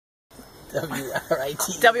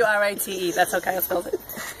W-R-I-T-E. W-R-I-T-E. That's okay, I spelled it.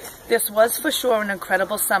 This was for sure an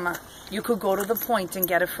incredible summer. You could go to the point and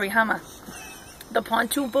get a free Hummer. The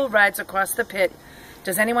pontoon boat rides across the pit.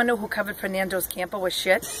 Does anyone know who covered Fernando's camper with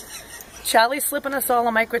shit? Charlie's slipping us all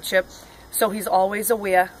a microchip, so he's always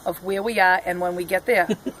aware of where we are and when we get there.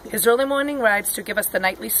 His early morning rides to give us the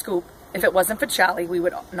nightly scoop. If it wasn't for Charlie, we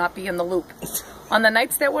would not be in the loop. On the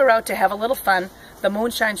nights that we're out to have a little fun, the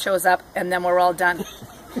moonshine shows up and then we're all done.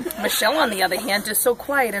 Michelle, on the other hand, is so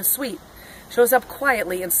quiet and sweet. Shows up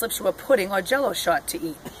quietly and slips you a pudding or jello shot to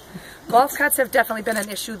eat. Golf carts have definitely been an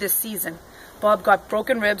issue this season. Bob got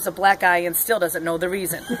broken ribs, a black eye, and still doesn't know the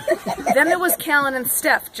reason. Then there was Callan and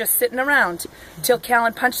Steph just sitting around, till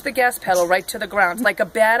Callan punched the gas pedal right to the ground. Like a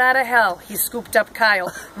bat out of hell, he scooped up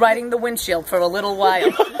Kyle, riding the windshield for a little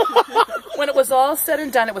while. When it was all said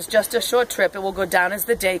and done, it was just a short trip. It will go down as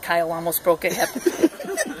the day Kyle almost broke a hip.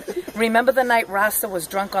 Remember the night Rasta was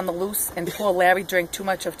drunk on the loose and poor Larry drank too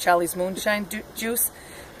much of Charlie's moonshine juice?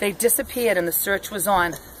 They disappeared and the search was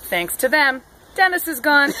on. Thanks to them, Dennis is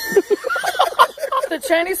gone. The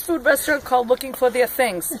Chinese food restaurant called Looking for Their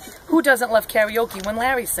Things. Who doesn't love karaoke when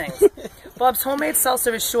Larry sings? Bob's homemade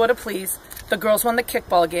salsa is sure to please. The girls won the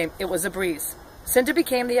kickball game. It was a breeze. Cindy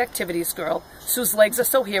became the activities girl. Sue's legs are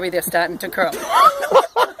so hairy they're starting to curl.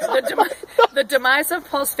 The demise of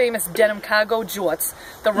Paul's famous denim cargo jorts.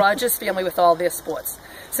 The Rogers family with all their sports.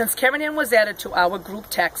 Since Karen Ann was added to our group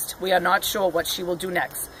text, we are not sure what she will do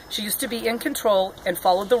next. She used to be in control and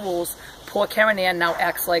followed the rules. Poor Karen Ann now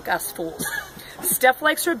acts like us fools. Steph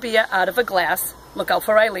likes her beer out of a glass. Look out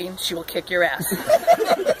for Eileen, she will kick your ass.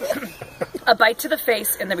 A bite to the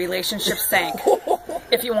face and the relationship sank.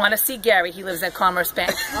 If you want to see Gary, he lives at Commerce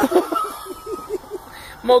Bank.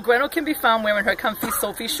 Mo Greno can be found wearing her comfy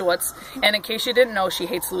Sophie shorts, and in case you didn't know, she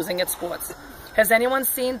hates losing at sports. Has anyone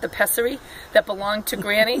seen the pessary that belonged to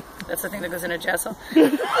Granny? That's the thing that goes in her gesso.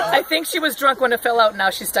 I think she was drunk when it fell out, now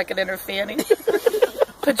she stuck it in her fanny.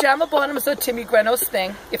 Pajama bottoms are Timmy Greno's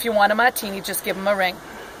thing. If you want a martini, just give him a ring.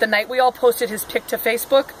 The night we all posted his pic to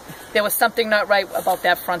Facebook, there was something not right about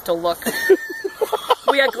that frontal look.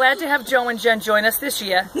 We are glad to have Joe and Jen join us this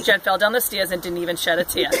year. Jen fell down the stairs and didn't even shed a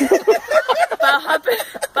tear.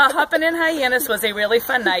 Bar hopping in Hyannis was a really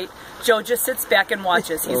fun night. Joe just sits back and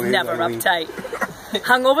watches. He's never uptight.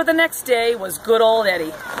 Hungover the next day was good old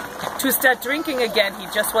Eddie. To start drinking again, he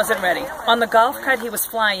just wasn't ready. On the golf cart he was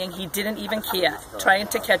flying, he didn't even care, trying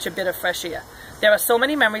to catch a bit of fresh air. There are so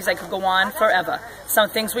many memories I could go on forever. Some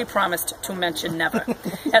things we promised to mention never.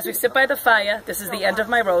 As we sit by the fire, this is the end of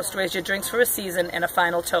my roast. Raise your drinks for a season and a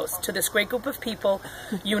final toast. To this great group of people,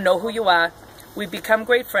 you know who you are. We've become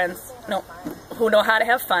great friends, who know how to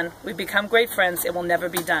have fun. We've become great friends. It will never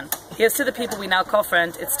be done. Here's to the people we now call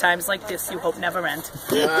friend. It's times like this you hope never end.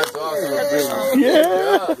 Yeah, that's awesome.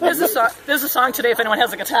 Yeah. There's a song today if anyone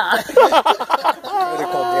has a guitar. They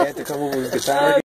call Dad to come over with his guitar.